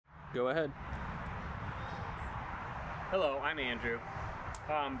Go ahead. Hello, I'm Andrew.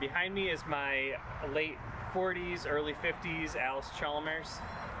 Behind me is my late 40s, early 50s Alice Chalmers.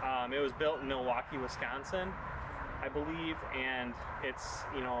 It was built in Milwaukee, Wisconsin, I believe, and it's,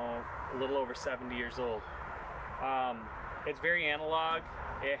 a little over 70 years old. It's very analog.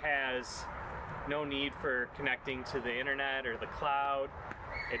 It has no need for connecting to the internet or the cloud.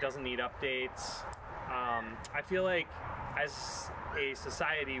 It doesn't need updates. I feel like as a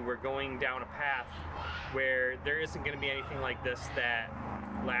society we're going down a path where there isn't going to be anything like this that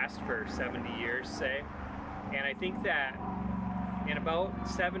lasts for 70 years, say. And I think that in about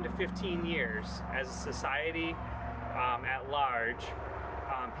 7 to 15 years, as a society at large,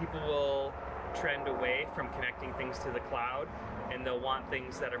 people will trend away from connecting things to the cloud, and they'll want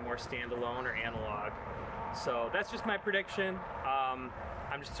things that are more standalone or analog. So that's just my prediction. I'm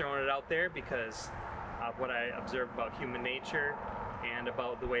just throwing it out there because of what I observe about human nature and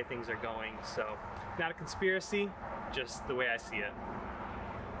about the way things are going. So not a conspiracy, just the way I see it.